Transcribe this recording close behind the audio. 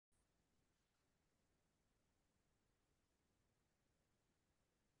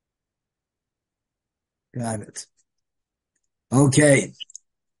Got it. Okay.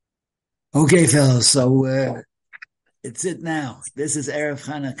 Okay, fellas. So, it's it now. This is Erev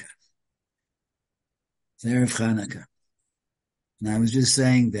Chanukah. It's Erev Chanukah. And I was just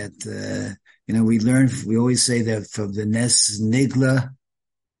saying that, we always say that from the Nes Nigla,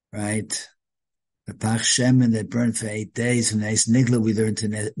 right? The Pach Shemen that burned for 8 days. From Nes Nigla, we learned to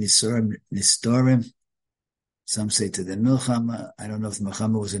Nistorim. Some say to the Milchama. I don't know if the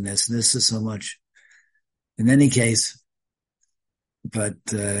Milchama was a Nes Nissa so much. In any case, but,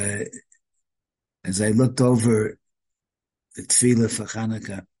 as I looked over the tefillah for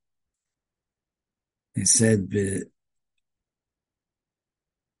Chanukah, it said,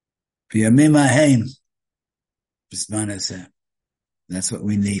 Bayamim Hahem, Bazman Hazeh. That's what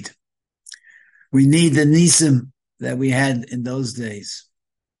we need. We need the nisim that we had in those days.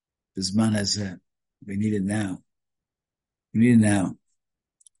 Bazman Hazeh. We need it now. We need it now.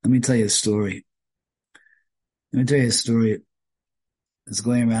 Let me tell you a story. It's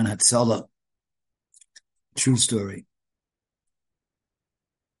going around Hatzalah. True story.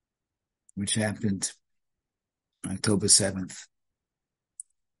 Which happened October 7th.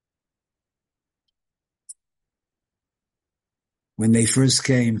 When they first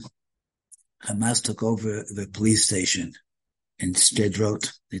came, Hamas took over the police station in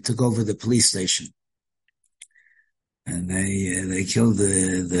Sderot. They took over the police station. And they killed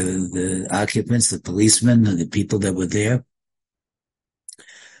the occupants, the policemen, and the people that were there.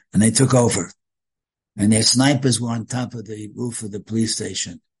 And they took over. And their snipers were on top of the roof of the police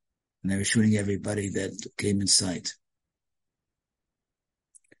station. And they were shooting everybody that came in sight.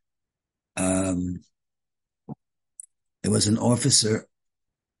 There was an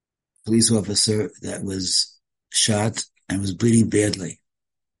police officer that was shot and was bleeding badly.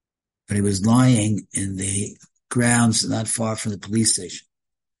 But he was lying in the grounds not far from the police station.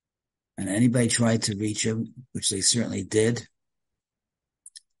 And anybody tried to reach him, which they certainly did,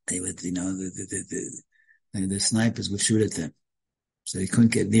 they would, the snipers would shoot at them. So they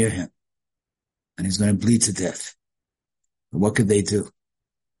couldn't get near him. And he's going to bleed to death. But what could they do?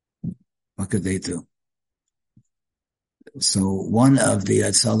 So one of the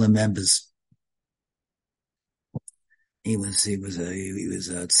Hatzalah members, he was a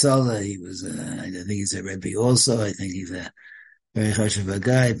Hatzalah, I think he's a Rebbe also, I think he's a very chashuv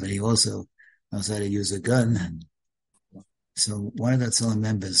guy, but he also knows how to use a gun. So one of the Hatzalah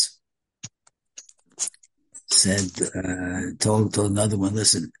members told another one,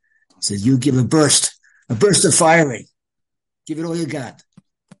 listen, said, you give a burst of firing. Give it all you got.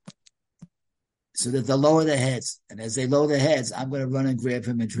 So that they'll lower their heads. And as they lower their heads, I'm going to run and grab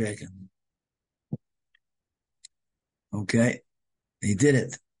him and drag him. Okay. They did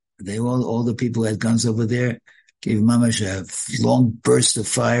it. All the people who had guns over there gave Mamash a long burst of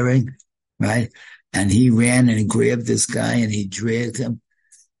firing, right? And he ran and grabbed this guy and he dragged him,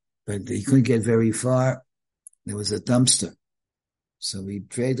 but he couldn't get very far. There was a dumpster. So he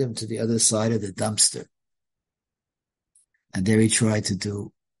dragged him to the other side of the dumpster. And there he tried to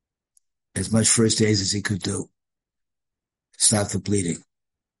do as much first aid as he could do. Stop the bleeding.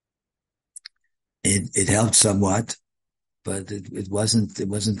 It helped somewhat, but it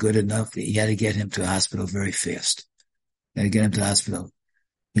wasn't good enough. He had to get him to a hospital very fast. He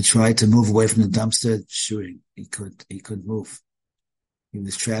tried to move away from the dumpster, shooting. He couldn't move. He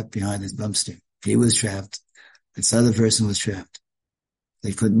was trapped behind his dumpster. He was trapped. This other person was trapped.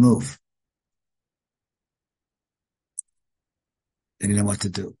 They couldn't move. They didn't know what to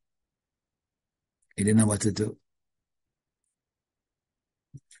do.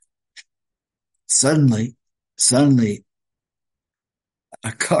 Suddenly,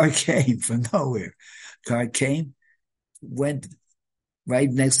 a car came from nowhere. Went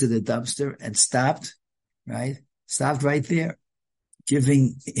right next to the dumpster and stopped right there,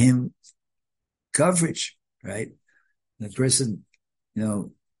 giving him coverage, right? The person,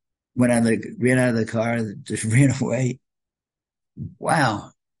 ran out of the car, just ran away.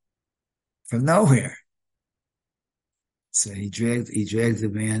 Wow. From nowhere. So he dragged the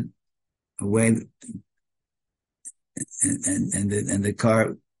man away, and the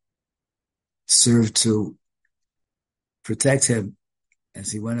car served to protect him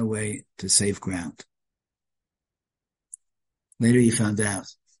as he went away to safe ground. Later he found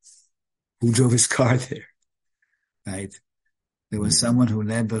out who drove his car there, right? There was someone who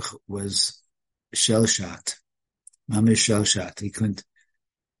Nebuch was shell-shocked. Mamish shell-shocked. He couldn't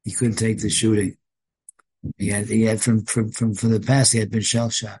take the shooting. He had from the past, he had been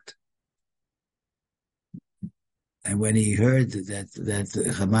shell-shocked. And when he heard that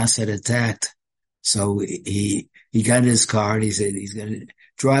Hamas had attacked So he got in his car and he said he's going to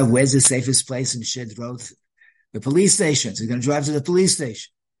drive. Where's the safest place in Shid Road? The police station. So he's going to drive to the police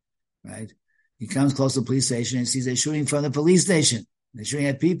station, right? He comes close to the police station and sees they're shooting from the police station. They're shooting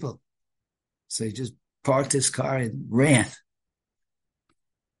at people. So he just parked his car and ran.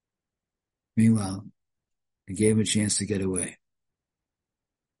 Meanwhile, he gave him a chance to get away.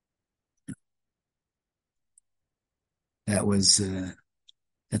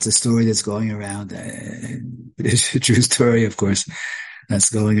 That's a story that's going around. It's a true story, of course,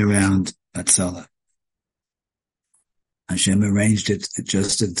 that's going around Atzala. Hashem arranged it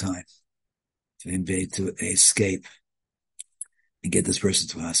just in time for him to escape and get this person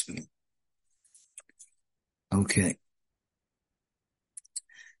to hospital. Okay.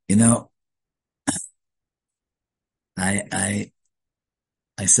 I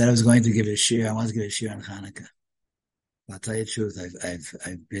said I was going to give a shir. I wanted to give a shir on Chanukah. I'll tell you the truth.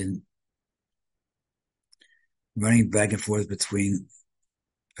 I've been running back and forth between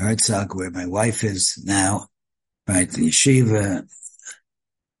Herzog, where my wife is now, right, the yeshiva.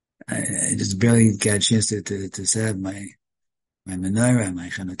 I just barely got a chance to set up my menorah, my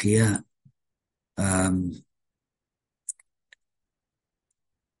Chanukah.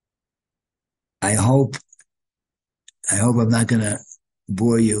 I hope I'm not going to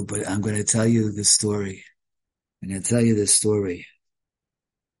bore you, but I'm going to tell you the story. I'm going to tell you the story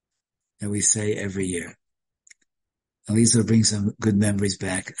that we say every year. At least it'll bring some good memories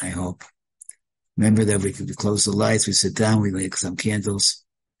back, I hope. Remember that we could close the lights, we sit down, we light some candles,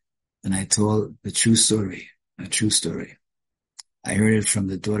 and I told the true story, a true story. I heard it from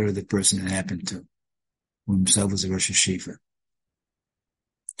the daughter of the person it happened to, who himself was a Rosh Yeshiva.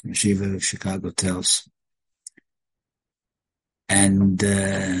 Yeshiva of Chicago tells. And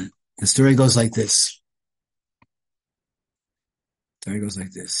the story goes like this.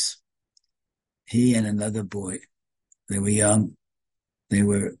 He and another boy, they were young. They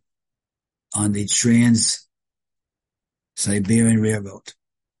were on the Trans-Siberian Railroad.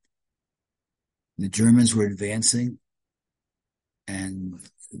 The Germans were advancing, and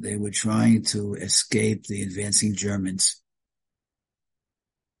they were trying to escape the advancing Germans,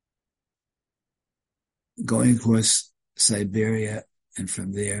 going across Siberia and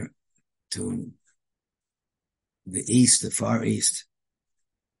from there to the east, the far east,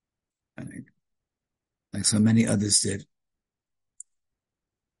 like so many others did.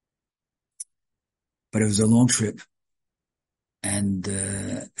 But it was a long trip, and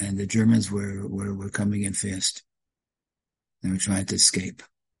the Germans were coming in fast. They were trying to escape,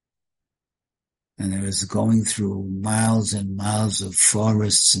 and it was going through miles and miles of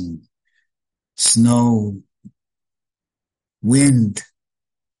forests and snow, wind,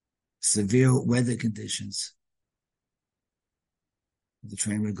 severe weather conditions. The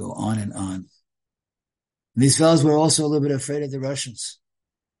train would go on and on. These fellows were also a little bit afraid of the Russians.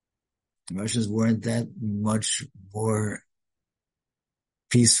 The Russians weren't that much more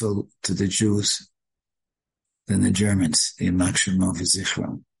peaceful to the Jews than the Germans, the Yimach Shemo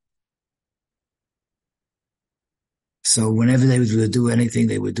v'Zichron. So whenever they would do anything,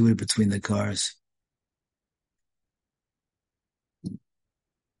 they would do it between the cars.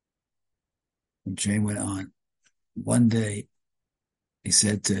 The train went on. One day, he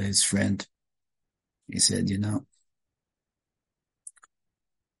said to his friend, he said, you know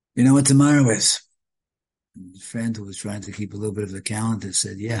what tomorrow is? And his friend, who was trying to keep a little bit of the calendar,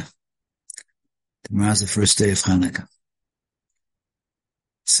 said, yeah, tomorrow's the first day of Chanukah.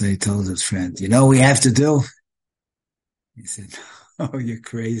 So he told his friend, you know what we have to do? He said, oh, you're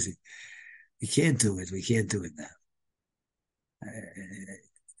crazy. We can't do it. We can't do it now.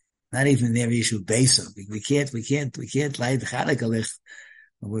 Not even their issue base. We can't light the Chanukah licht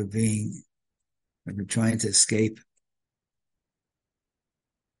when we're trying to escape.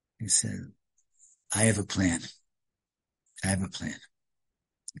 He said, I have a plan.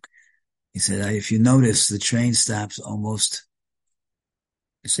 He said, if you notice, the train stops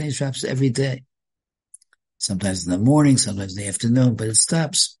every day. Sometimes in the morning, sometimes in the afternoon, but it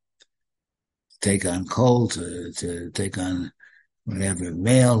stops. Take on coal, to take on whatever,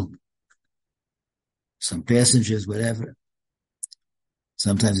 mail, some passengers, whatever.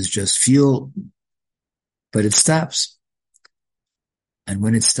 Sometimes it's just fuel, but it stops. And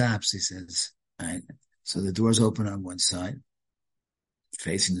when it stops, he says, right, so the doors open on one side,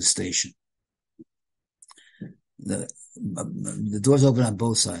 facing the station. The doors open on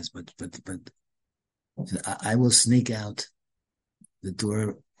both sides, but I will sneak out the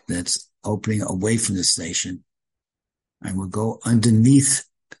door that's opening away from the station. I will go underneath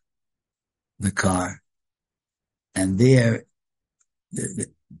the car, and there,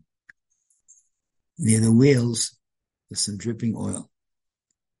 near the wheels, there's some dripping oil.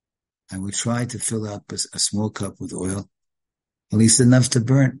 I would try to fill up a small cup with oil, at least enough to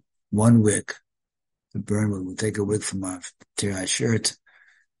burn one wick. To burn, we'll take a wick from our shirt,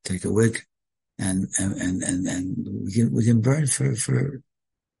 take a wick, and we can burn for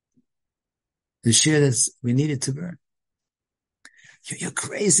the share that's we need it to burn. You're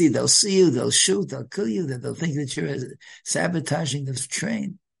crazy. They'll see you. They'll shoot. They'll kill you. They'll think that you're sabotaging the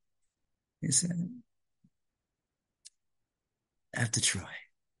train. He said, I have to try.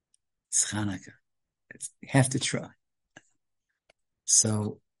 It's Chanukah. You have to try.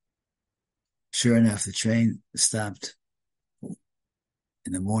 So, sure enough, the train stopped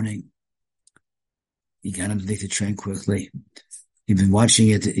in the morning. He got underneath the train quickly. He'd been watching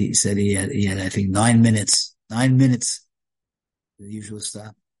it. He said he had, I think, 9 minutes. 9 minutes. The usual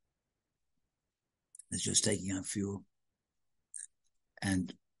stop. It's just taking on fuel.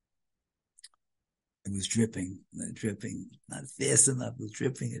 And it was dripping, not fast enough. It was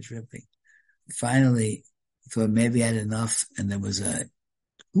dripping. Finally, he thought maybe I had enough. And there was a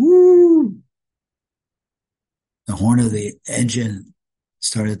whoo. The horn of the engine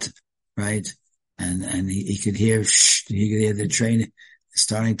started to, right? And he could hear, he could hear the train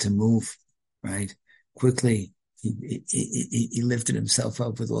starting to move, right? Quickly, he lifted himself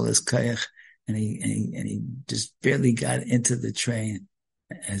up with all his kayach, and he just barely got into the train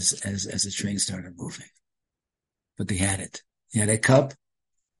as the train started moving. But he had it. He had a cup,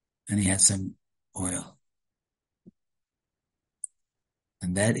 and he had some oil.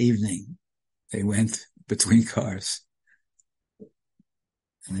 And that evening, they went between cars.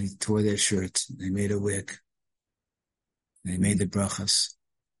 And they tore their shirts. They made a wick. They made the brachas.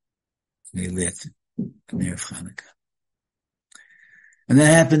 They lit the Erev Chanukah. And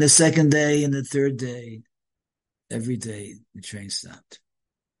that happened the second day and the third day. Every day the train stopped.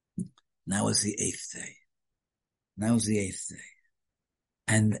 Now was the eighth day.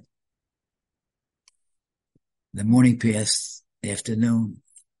 And the morning passed, the afternoon,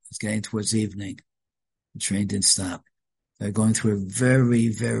 it was getting towards evening. The train didn't stop. They're going through a very,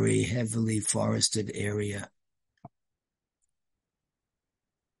 very heavily forested area.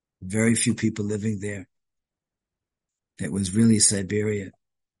 Very few people living there. It was really Siberia.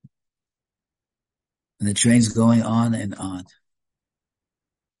 And the train's going on and on.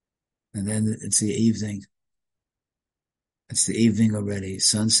 And then it's the evening. It's the evening already.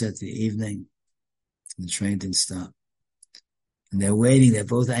 Sunset, the evening. And the train didn't stop. And they're waiting. They're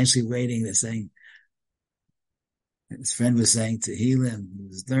both actually waiting. They're saying, his friend was saying to Helium, he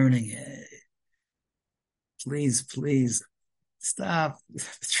was learning, hey, please, stop. The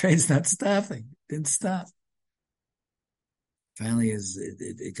train's not stopping. It didn't stop. Finally,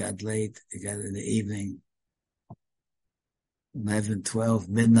 it got late. It got in the evening, 11, 12,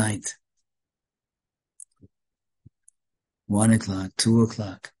 midnight, 1 o'clock, 2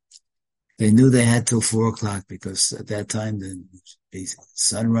 o'clock. They knew they had till 4 o'clock because at that time there'd be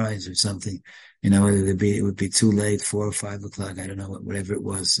sunrise or something. You know, it would be too late, 4 or 5 o'clock. I don't know, whatever it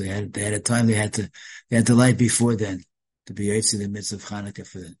was. They had a time they had to light before then to be in the midst of Hanukkah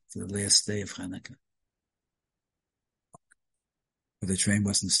for the last day of Hanukkah. But the train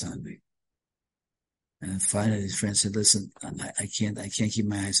wasn't stopping. And finally his friend said, listen, I can't keep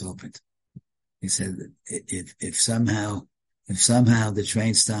my eyes open. He said, if somehow the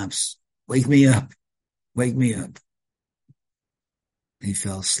train stops, wake me up. He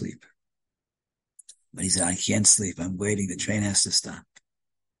fell asleep. But he said, I can't sleep. I'm waiting. The train has to stop.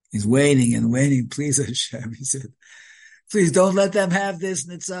 He's waiting and waiting. Please, Hashem. He said, please don't let them have this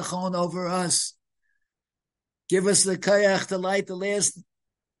nitzachon over us. Give us the koyach to light the last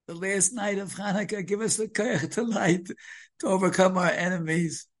night of Hanukkah. Give us the koyach to light, to overcome our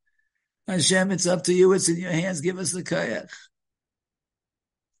enemies. Hashem, it's up to you. It's in your hands. Give us the koyach.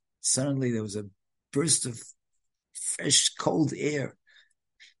 Suddenly there was a burst of fresh, cold air.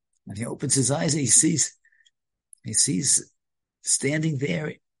 And he opens his eyes and he sees standing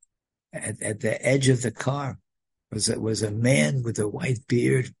there at the edge of the car was a man with a white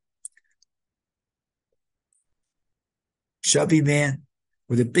beard, chubby man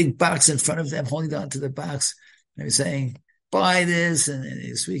with a big box in front of them, holding on to the box. And he was saying, buy this. And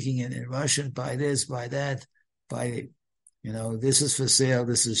he was speaking in Russian, buy this, buy that, buy, this is for sale.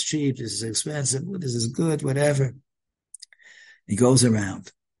 This is cheap. This is expensive. This is good, whatever. He goes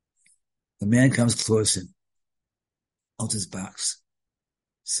around. The man comes close and holds his box.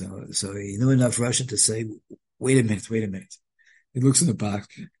 So he knew enough Russian to say, wait a minute. He looks in the box.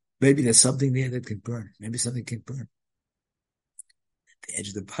 Maybe there's something there that can burn. Maybe something can burn. At the edge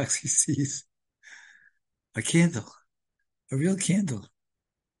of the box, he sees a candle, a real candle.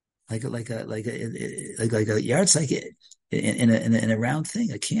 like a yardstick in a round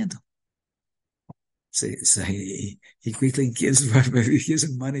thing, a candle. So he quickly gives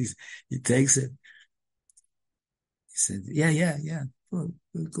him money. He takes it. He said, yeah. Good.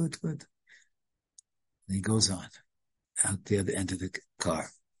 And he goes on out the other end of the car.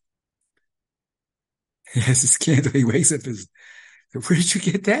 He has his candle. He wakes up where did you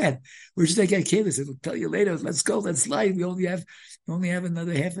get that? Where did you get candle? He said, I'll tell you later. Let's go. Let's light. We only have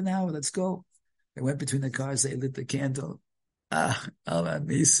another half an hour. Let's go. They went between the cars. They lit the candle. Allah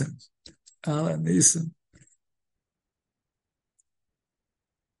Nisim.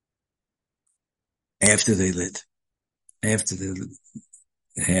 After the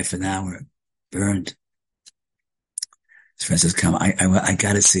half an hour burned, his friend says, come, I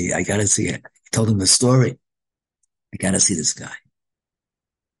gotta see it. He told him the story. I gotta see this guy.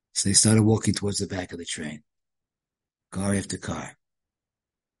 So they started walking towards the back of the train. Car after car.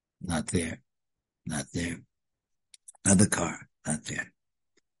 Not there. Another car. Not there.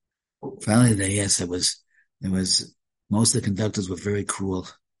 Finally, there was, most of the conductors were very cruel.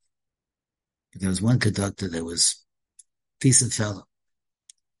 But there was one conductor that was a decent fellow.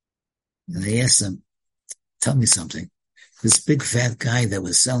 And they asked him, tell me something. This big fat guy that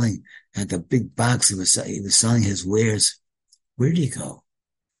was selling at the big box, he was selling his wares. Where did he go?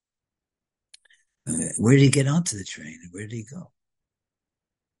 Where did he get onto the train? Where did he go?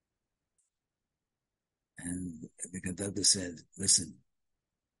 And the conductor said, listen,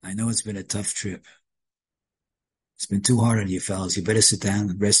 I know it's been a tough trip. It's been too hard on you fellas. You better sit down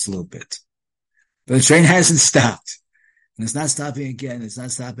and rest a little bit. But the train hasn't stopped. And it's not stopping again. It's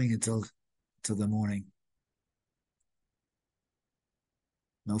not stopping until the morning.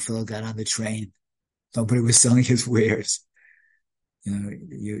 No fellow got on the train. Nobody was selling his wares. You know,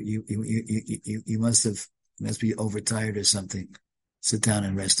 you must be overtired or something. Sit down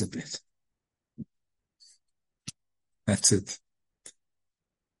and rest a bit. That's it.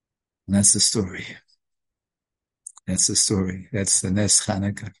 And that's the story. That's the Nes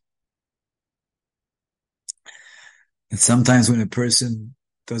Chanukah. And sometimes when a person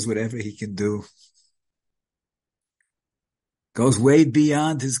does whatever he can do, goes way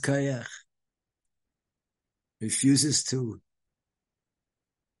beyond his kayach, refuses to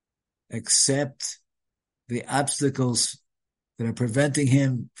accept the obstacles that are preventing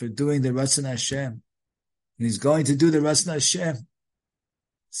him from doing the Ratzon Hashem, and he's going to do the Ratzon Hashem,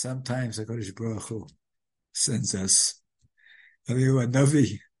 sometimes HaKadosh Baruch Hu sends us a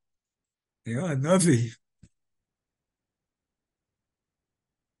Navi,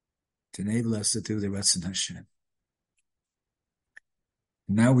 to enable us to do the Ratzon Hashem.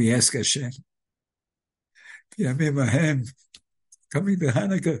 Now we ask Hashem, Bayamim Hahem, coming to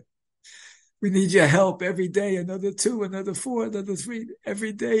Hanukkah, we need your help every day, another 2, another 4, another 3,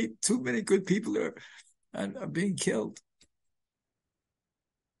 every day. Too many good people are being killed.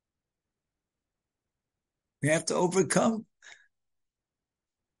 We have to overcome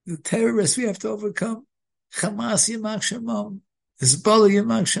the terrorists. We have to overcome Hamas Yimach Shemam, Hezbollah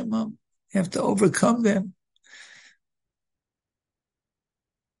Yimach Shemam. We have to overcome them.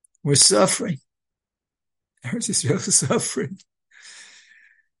 We're suffering. Eretz Yisrael is suffering.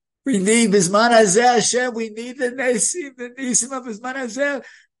 We need Bazman Hazeh Hashem. We need the Nisim of Bazman Hazeh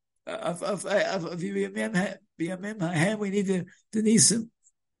of Bayamim Hahem. We need the Nisim.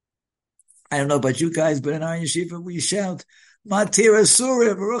 I don't know about you guys, but in our yeshiva we shout, Matir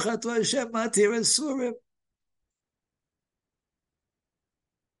Asurim, Baruch Atah Hashem, Matir Asurim.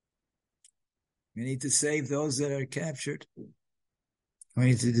 We need to save those that are captured. We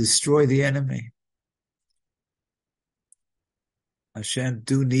need to destroy the enemy. Hashem,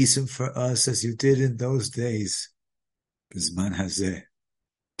 do Nisim for us as you did in those days. Bazman Hazeh.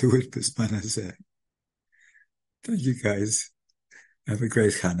 Do it, Bazman Hazeh. Thank you, guys. Have a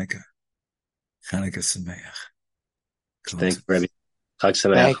great Chanukah. Chanukah Sameach. Thank you, Rebbe. Chag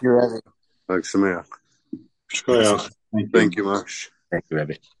Sameach. Thank you, Rebbe. Chag Sameach. Thank you much. Thank you,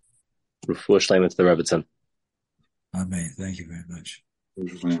 Rebbe. Refuah Shleimah to the Rebbetzin. Amen. Thank you very much.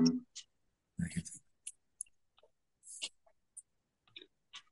 Thank you. Thank you.